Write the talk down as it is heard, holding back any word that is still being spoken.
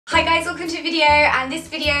Hi guys, welcome to a video, and this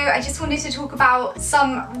video I just wanted to talk about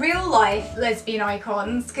some real life lesbian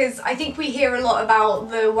icons because I think we hear a lot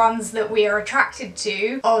about the ones that we are attracted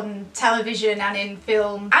to on television and in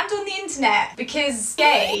film and on the internet because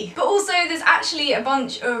gay. But also there's actually a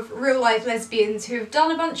bunch of real life lesbians who have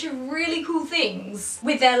done a bunch of really cool things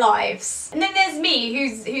with their lives. And then there's me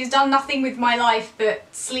who's done nothing with my life but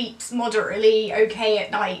sleeps moderately okay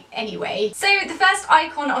at night anyway. So the first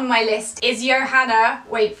icon on my list is Johanna,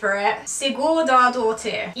 wait for it,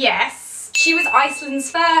 Sigurdardóttir. Yes. She was Iceland's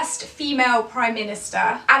first female prime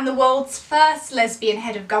minister and the world's first lesbian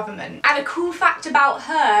head of government. And a cool fact about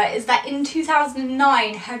her is that in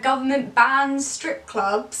 2009 her government banned strip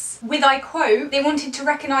clubs with, I quote, "They wanted to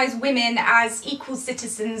recognise women as equal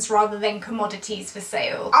citizens rather than commodities for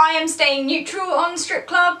sale." I am staying neutral on strip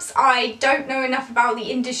clubs. I don't know enough about the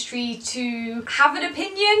industry to have an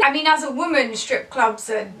opinion. I mean, as a woman, strip clubs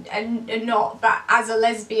are not, but as a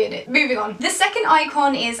lesbian, moving on. The second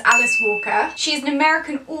icon is Alice Walker. She is an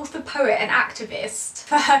American author, poet and activist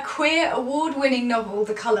for her queer award-winning novel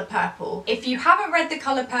The Colour Purple. If you haven't read The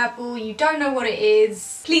Colour Purple, you don't know what it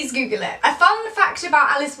is, please Google it. A fun fact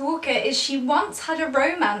about Alice Walker is she once had a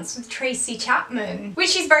romance with Tracy Chapman,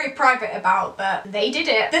 which she's very private about, but they did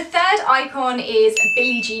it. The third icon is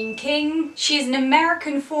Billie Jean King. She is an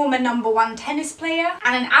American former #1 tennis player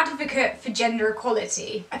and an advocate for gender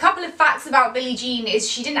equality. A couple of facts about Billie Jean is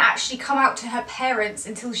she didn't actually come out to her parents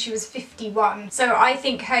until she was 51. So I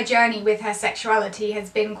think her journey with her sexuality has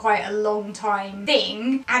been quite a long time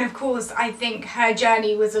thing. And of course, I think her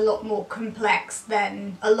journey was a lot more complex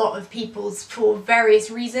than a lot of people's for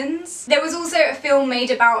various reasons. There was also a film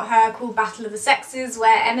made about her called Battle of the Sexes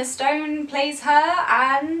where Emma Stone plays her,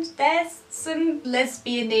 and there's some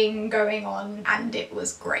lesbianing going on and it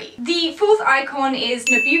was great. The fourth icon is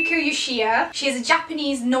Nobuko Yoshida. She is a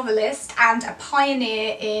Japanese novelist and a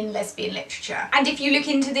pioneer in lesbian literature. And if you look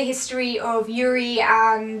into the history of Yuri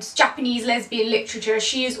and Japanese lesbian literature,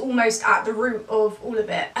 she is almost at the root of all of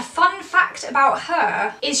it. A fun fact about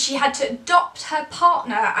her is she had to adopt her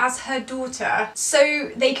partner as her daughter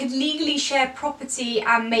so they could legally share property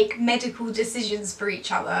and make medical decisions for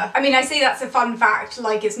each other. I mean, I say that's a fun fact,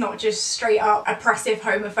 like it's not just straight up oppressive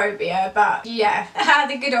homophobia, but yeah,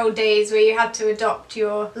 the good old days where you had to adopt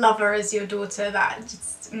your lover as your daughter, that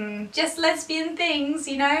just lesbian things,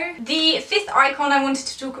 you know? The fifth icon I wanted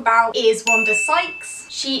to talk about is Wanda Sykes.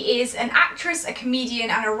 She is an actress, a comedian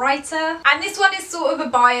and a writer. And this one is sort of a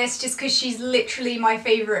bias just because she's literally my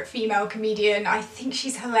favourite female comedian. I think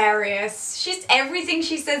she's hilarious. Everything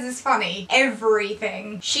she says is funny.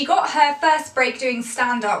 Everything. She got her first break doing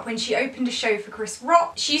stand-up when she opened a show for Chris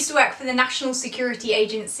Rock. She used to work for the National Security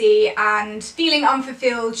Agency and feeling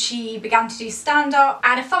unfulfilled, she began to do stand-up.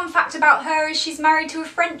 And a fun fact about her is she's married to a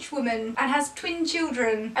French woman and has twin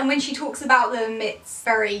children, and when she talks about them it's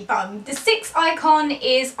very fun. The sixth icon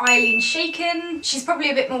is Eileen Shaken. She's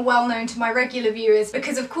probably a bit more well known to my regular viewers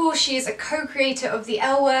because of course she is a co-creator of the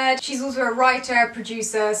L Word. She's also a writer,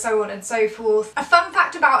 producer, so on and so forth. A fun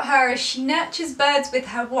fact about her is she nurtures birds with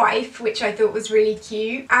her wife, which I thought was really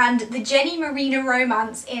cute, and the Jenny Marina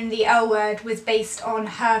romance in the L Word was based on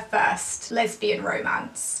her first lesbian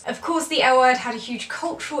romance. Of course the L Word had a huge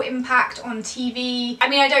cultural impact on TV. I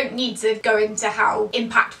mean, I don't need to go into how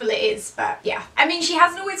impactful it is, but yeah. I mean, she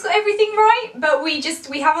hasn't always got everything right, but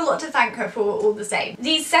we have a lot to thank her for all the same.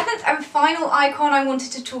 The seventh and final icon I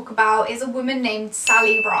wanted to talk about is a woman named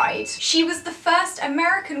Sally Ride. She was the first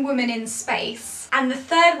American woman in space and the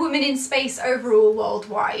third woman in space overall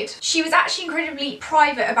worldwide. She was actually incredibly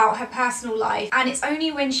private about her personal life, and it's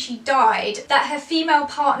only when she died that her female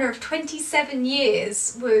partner of 27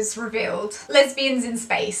 years was revealed. Lesbians in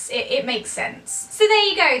space, it makes sense. So there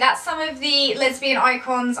you go, that's some of the lesbian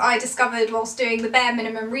icons I discovered whilst doing the bare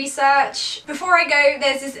minimum research. Before I go,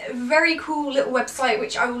 there's this very cool little website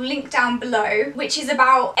which I will link down below, which is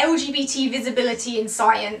about LGBT visibility in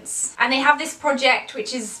science. And they have this project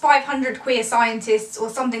which is 500 queer scientists or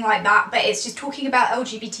something like that, but it's just talking about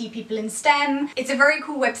LGBT people in STEM. It's a very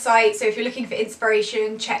cool website, so if you're looking for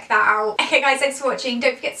inspiration, check that out. Okay guys, thanks for watching.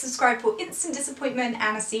 Don't forget to subscribe for instant disappointment,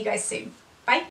 and I'll see you guys soon.